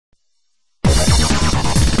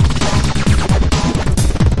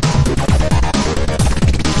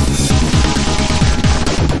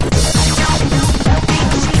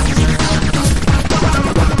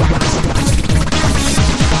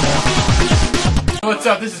what's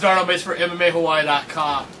up? This is Darnell Bates for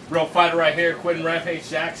MMAHawaii.com. Real fighter right here, Quinton Rampage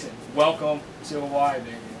Jackson. Welcome to Hawaii,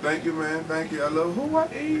 baby. Thank you, man. Thank you. I love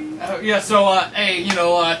Hawaii. Yeah, so, hey,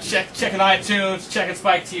 checking iTunes, checking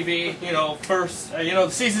Spike TV. First, the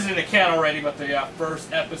season's in the can already, but the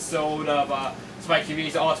first episode of Spike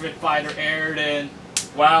TV's Ultimate Fighter aired, and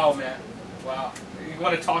wow, man. Wow. You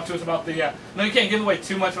want to talk to us about the... no, you can't give away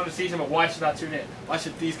too much on the season, but why should I tune in? Why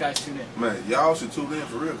should these guys tune in? Man, y'all should tune in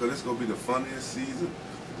for real, because it's going to be the funniest season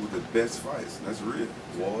with the best fights. That's real.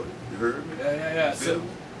 Ward, you heard me? Yeah.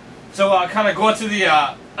 So kind of going to the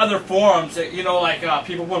other forums,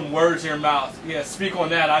 people putting words in your mouth. Yeah, speak on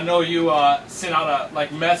that. I know you sent out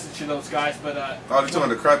a message to those guys, but... oh, you talking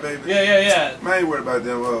the crybabies? Yeah. Man, I ain't worried about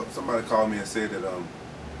them. Well, somebody called me and said that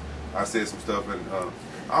I said some stuff, and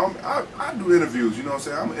I do interviews, you know what I'm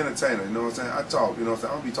saying? I'm an entertainer, you know what I'm saying? I talk, you know what I'm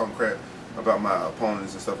saying? I don't be talking crap about my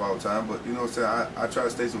opponents and stuff all the time, but you know what I'm saying? I try to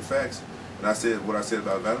state some facts, and I said what I said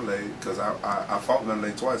about Vanderlei, because I fought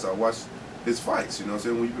Vanderlei twice. I watched his fights, you know what I'm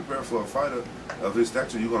saying? When you prepare for a fighter of his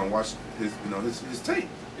stature, you're going to watch his, his tape.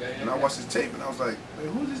 And I watched his tape, and I was like, hey,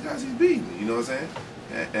 who are these guys he's beating? You know what I'm saying?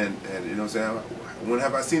 And you know what I'm saying? When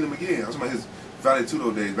have I seen him again? I was talking about his Vale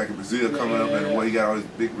Tudo days back in Brazil coming up, and where he got all his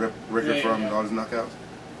big record from and all his knockouts.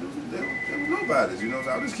 There was nobody's, you know.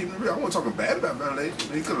 I was just keeping it real. I wasn't talking bad about Vanderlei.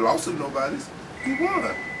 He could have lost to nobody's. He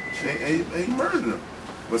won, and he murdered him.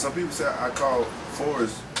 But some people say I call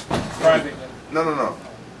Forrest. Private. No. I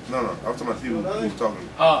was talking about the people who were talking.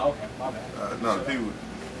 Oh, okay, my bad. No, the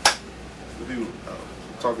people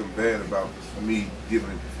talking bad about me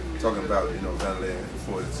talking about Vanderlei and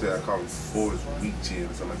Forrest. Said I call him Forrest weak chin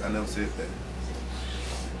or something like that. I never said that.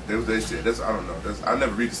 They said that's, I don't know. I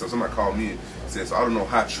never read this stuff. Somebody called me and said, so I don't know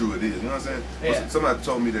how true it is. You know what I'm saying? Yeah. Somebody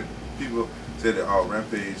told me that people said that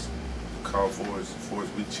Rampage called Forrest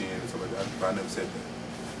weak chin and stuff like that. But I never said that.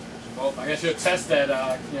 Well, I guess you'll test that.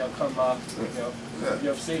 Come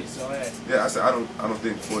UFC. So hey. Yeah, I said I don't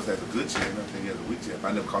think Forrest has a good chin. I think he has a weak chin.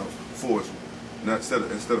 I never called him Forrest. Instead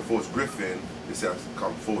of Forrest Griffin, they said I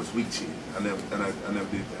called him Forrest weak chin. I never did that.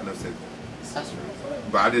 I never said that. That's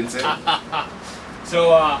right. But I didn't say it.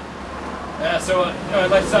 So, let's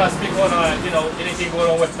speak on, anything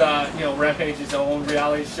going on with, Rampage's own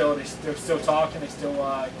reality show. They're still talking, they're still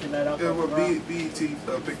getting that up. Yeah, well, BET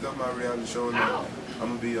picked up my reality show, and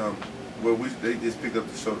I'm going to be, they just picked up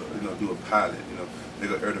the show to, do a pilot, They're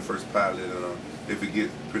going to air the first pilot, and if it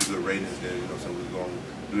gets pretty good ratings, then, so we're going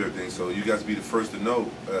to do everything. So you guys be the first to know,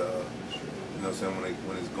 when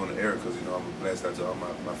it's going to air, because, I'm going to blast out to all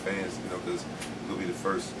my fans, because it'll be the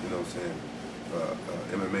first,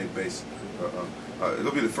 MMA based.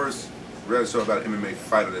 It'll be the first reality show about an MMA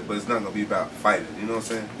fighter, but it's not gonna be about fighting. You know what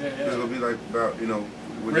I'm saying? Yeah. It's gonna be like about real,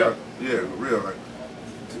 like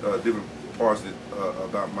different parts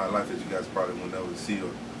about my life that you guys probably won't ever see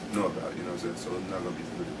or know about. You know what I'm saying? So it's not gonna be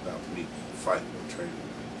really about me fighting or training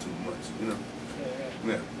too much.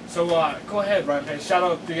 Yeah. So go ahead, Rampage. Shout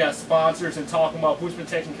out the sponsors and talk about who's been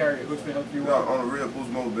taking care of you, who's been helping you out. On the real, Boost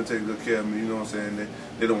Mobile been taking good care of me. You know what I'm saying?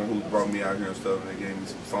 They the one who brought me out here and stuff, and they gave me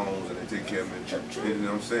some phones and they take care of me. You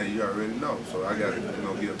know what I'm saying? You already know. So I got to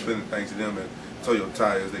give plenty of thanks to them. And Toyo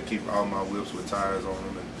Tires, they keep all my whips with tires on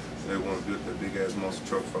them, and they want to build that big ass monster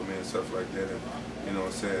truck for me and stuff like that. And you know what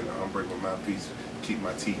I'm saying? I'm breaking my mouthpiece, keep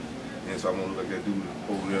my teeth, and so I won't look like that dude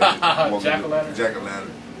over there. Jack-o'-lantern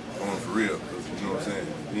on for real. You know what I'm saying?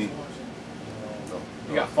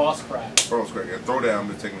 You got false crack. False crack. And Throwdown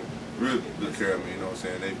been taking real good care of me, you know what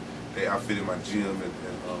I'm saying? They outfitted my gym and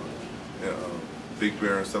Big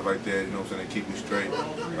Bear and stuff like that, you know what I'm saying? They keep me straight.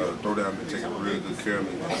 Throwdown been taking real good care of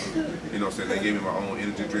me. You know what I'm saying? They gave me my own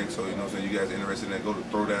energy drink, so you know what I'm saying? You guys are interested in that, go to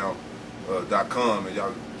throwdown.com and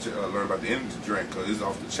y'all learn about the energy drink, because it's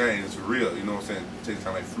off the chain, it's for real, you know what I'm saying? It tastes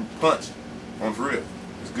kind of like fruit punch, on for real.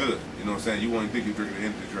 It's good, you know what I'm saying? You won't think you're drinking an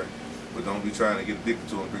energy drink. But don't be trying to get addicted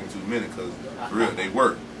to them and drink too many, because for real, they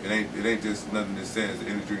work. It ain't just nothing that's saying the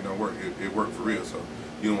energy drink don't work. It work for real. So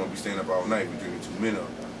you don't want to be staying up all night and drinking too many of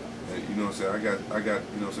them. And you know what I'm saying? I got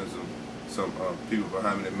you know what I'm saying, some people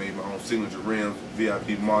behind me that made my own signature rims.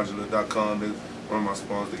 VIPmodular.com. They're one of my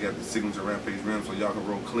sponsors. They got the signature Rampage rims, so y'all can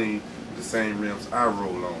roll clean with the same rims I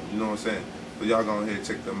roll on. You know what I'm saying? So y'all go ahead and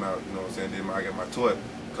check them out. You know what I'm saying? Then I got my toy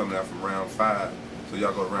coming out from Round 5. So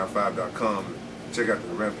y'all go to round5.com. Check out the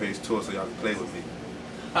Rampage tour so y'all can play with me.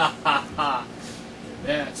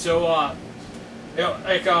 Yeah. So,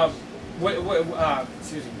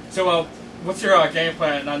 excuse me. So, what's your game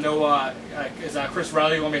plan? I know is Chris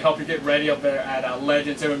Riley going to help you get ready up there at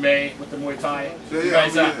Legends MMA with the Muay Thai? Yeah, you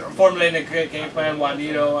guys formulating a good game plan.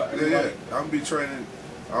 Juanito. Yeah. I'm gonna be training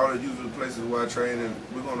all the usual places where I train, and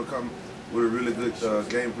we're gonna come with a really good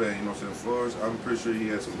game plan. You know what I'm saying? Flores, I'm pretty sure he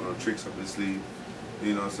has some tricks up his sleeve.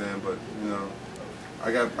 You know what I'm saying? But you know,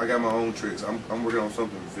 I got my own tricks. I'm working on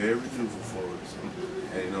something very new for Flores,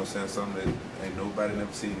 and you know what I'm saying? Something that ain't nobody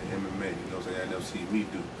never seen in MMA. You know what I'm saying? I never seen me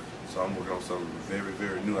do. So I'm working on something very,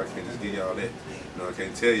 very new. I can't just give y'all that. You know, I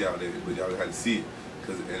can't tell y'all that, but y'all have to see it.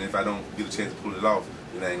 And if I don't get a chance to pull it off,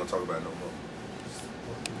 then I ain't gonna talk about it no more.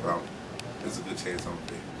 Well, there's a good chance I'm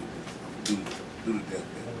gonna do the death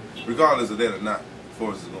bet. Regardless of that or not,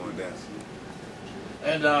 Flores is going down.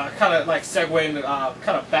 And kind of like segueing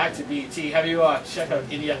kind of back to BET, have you checked out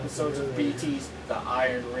any episodes of BET's The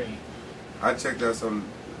Iron Ring? I checked out some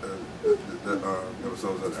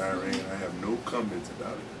episodes of The Iron Ring, and I have no comments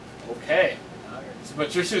about it. Okay.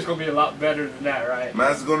 But your shit's going to be a lot better than that, right?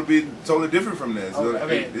 Mine's going to be totally different from that. I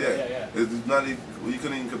mean, yeah. It's not even, you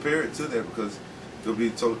couldn't even compare it to that because it'll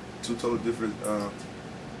be two totally different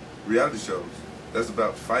reality shows. That's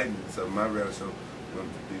about fighting. So my reality show is going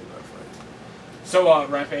to be about fighting. So,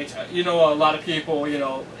 Rampage, you know, a lot of people, you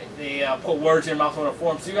know, they put words in your mouth on the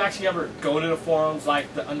forums. Do you actually ever go to the forums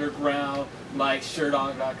like the Underground, like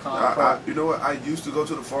Sherdog.com? You know what? I used to go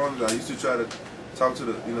to the forums. I used to try to talk to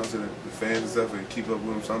the, you know, to the fans and stuff and keep up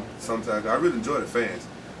with them. Sometimes I really enjoy the fans,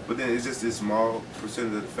 but then it's just this small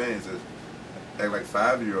percentage of the fans that act like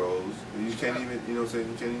 5-year-olds. You can't even, you know what I'm saying?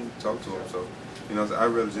 You can't even talk to them. So, you know, I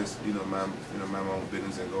rather just, mind my own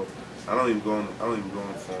business and go. I don't even go on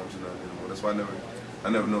forums or nothing anymore. That's why I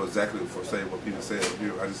never know exactly what people say.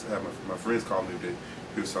 I just have my friends call me if they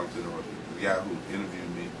hear something, or the guy who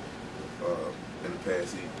interviewed me in the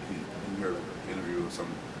past, he heard an interview or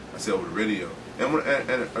something I said over the radio. And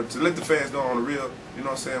to let the fans know on the real, you know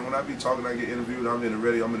what I'm saying, when I be talking, I get interviewed, I'm in the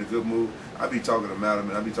radio, I'm in a good mood, I be talking to Madam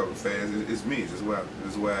and I be talking fast. It's me, this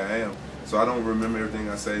is where I am. So I don't remember everything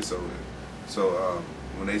I say, so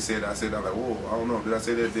when they said I said, I'm like, whoa, I don't know, did I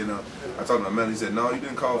say that? Then I talked to my man, he said, no, you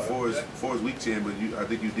didn't call Forrest weak chin, but I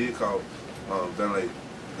think you did call Van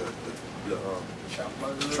the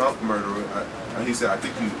Trump murderer. And he said, I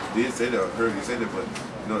think you did say that, or heard you say that, but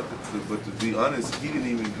you know, but to be honest, he didn't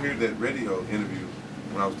even hear that radio interview.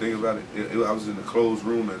 When I was thinking about it, I was in a closed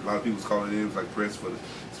room and a lot of people was calling in. It was like press for the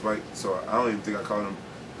spike. So I don't even think I called him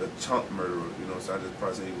the Trump murderer. You know, so I just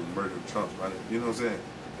probably said he was murdering Trump. You know what I'm saying?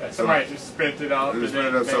 Yeah, somebody just spit it out. But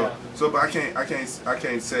I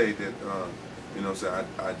can't say that. You know what I'm saying?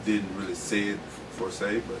 I didn't really say it for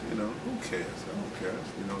say, but you know, who cares? I don't care.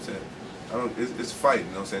 You know what I'm saying? It's fighting.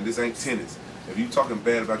 You know what I'm saying? This ain't tennis. If you talking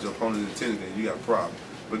bad about your opponent in tennis, then you got a problem.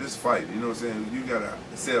 But this fight, you know what I'm saying? You gotta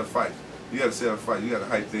sell a fight. You gotta sell a fight. You gotta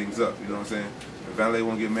hype things up. You know what I'm saying? If Valet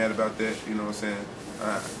won't get mad about that, you know what I'm saying?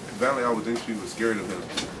 Valet always thinks people are scared of him.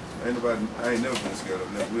 I ain't never been scared of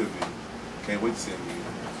him. Never will be. Can't wait to see him again.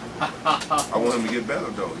 I want him to get better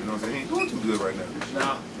though. You know what I'm saying? He ain't doing too good right now.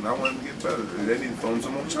 No. And I want him to get better. They need to throw him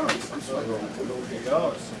some more chunks. There he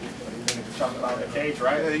goes. Chunk out the cage,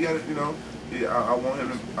 right? Yeah, you got to, you know. Yeah, I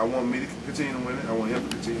want me to continue to win it. I want him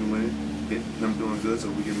to continue to win it. Get them doing good so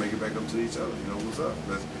we can make it back up to each other. You know what's up?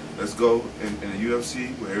 Let's go in the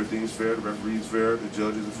UFC where everything is fair, the referees fair, the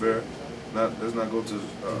judges are fair. Let's not go to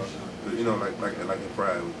you know, like in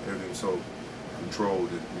Pride, everything's so controlled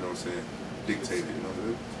and, you know what I'm saying, dictated. You know,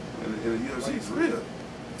 in the UFC it's real.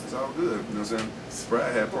 It's all good. You know what I'm saying?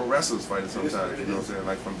 Pride had pro wrestlers fighting sometimes. You know what I'm saying?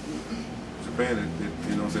 Like from Japan,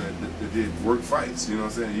 you know what I'm saying, that did work fights, you know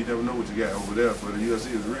what I'm saying? You never know what you got over there, but the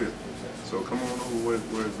UFC is real. So come on over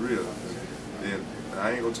where it's real. And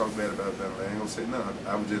I ain't gonna talk bad about that. I ain't gonna say nothing.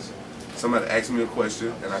 I was just, somebody asked me a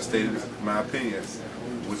question and I stated my opinion,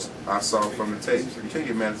 which I saw from the tape. You can't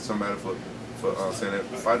get mad at somebody for saying that.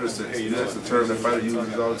 Fighters, that's the term that fighter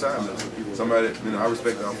uses all the time. Somebody, you know, I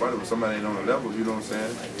respect our fighter, but somebody ain't on the level, you know what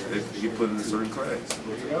I'm saying? They get put in a certain class.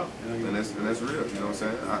 And that's real, you know what I'm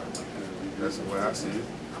saying? That's the way I see it.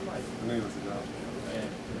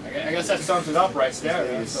 I guess that sums it up right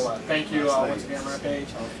there. So thank you once again, Rampage.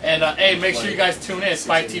 And hey, make sure you guys tune in.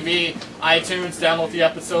 Spike TV, iTunes, download the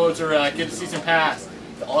episodes, or get the season pass.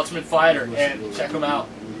 The Ultimate Fighter, and check them out.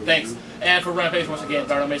 Thanks. And for Rampage, once again,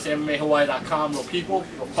 DarnoMaceMMAHawaii.com. Real people,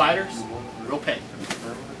 real fighters, real pain.